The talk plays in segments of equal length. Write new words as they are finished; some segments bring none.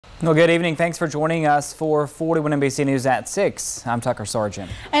Well, good evening. Thanks for joining us for 41 NBC News at 6. I'm Tucker Sargent.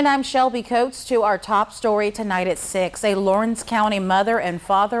 And I'm Shelby Coates. To our top story tonight at 6. A Lawrence County mother and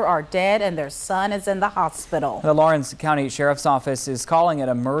father are dead and their son is in the hospital. The Lawrence County Sheriff's Office is calling it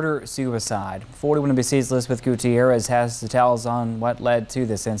a murder-suicide. 41 NBC's Elizabeth Gutierrez has details on what led to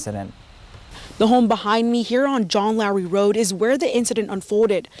this incident. The home behind me here on John Lowry Road is where the incident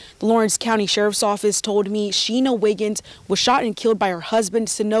unfolded. The Lawrence County Sheriff's Office told me Sheena Wiggins was shot and killed by her husband,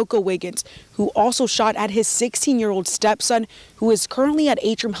 Sunoco Wiggins, who also shot at his 16-year-old stepson, who is currently at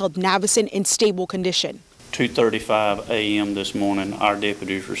Atrium Health Navicin in stable condition. 2:35 a.m. this morning, our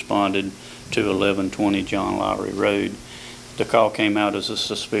deputies responded to 1120 John Lowry Road. The call came out as a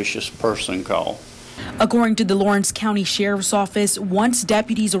suspicious person call. According to the Lawrence County Sheriff's Office, once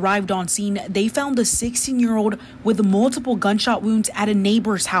deputies arrived on scene, they found the 16-year-old with multiple gunshot wounds at a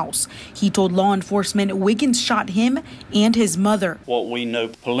neighbor's house. He told law enforcement Wiggins shot him and his mother. What we know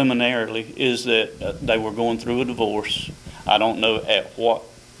preliminarily is that they were going through a divorce. I don't know at what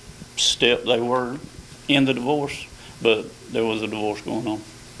step they were in the divorce, but there was a divorce going on.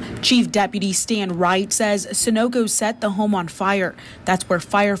 Chief Deputy Stan Wright says Sunoco set the home on fire. That's where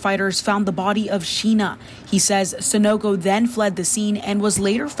firefighters found the body of Sheena. He says Sunoco then fled the scene and was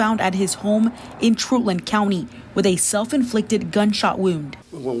later found at his home in Trutland County with a self-inflicted gunshot wound.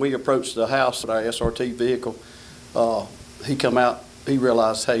 When we approached the house with our SRT vehicle, he come out, he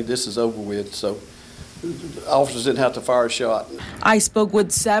realized, hey, this is over with, so officers didn't have to fire a shot. I spoke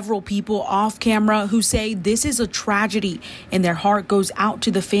with several people off camera who say this is a tragedy and their heart goes out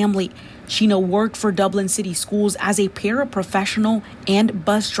to the family. Sheena worked for Dublin City Schools as a paraprofessional and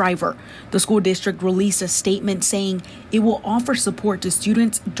bus driver. The school district released a statement saying it will offer support to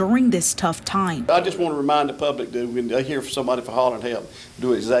students during this tough time. I just want to remind the public that when they hear somebody for hollering help,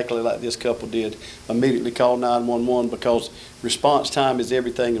 do exactly like this couple did. Immediately call 911 because response time is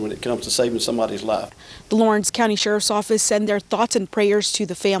everything when it comes to saving somebody's life. The Lawrence County Sheriff's Office sent their thoughts and prayers to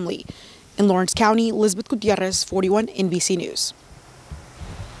the family. In Lawrence County, Elizabeth Gutierrez, 41 NBC News.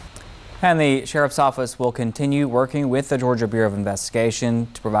 And the Sheriff's Office will continue working with the Georgia Bureau of Investigation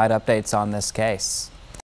to provide updates on this case.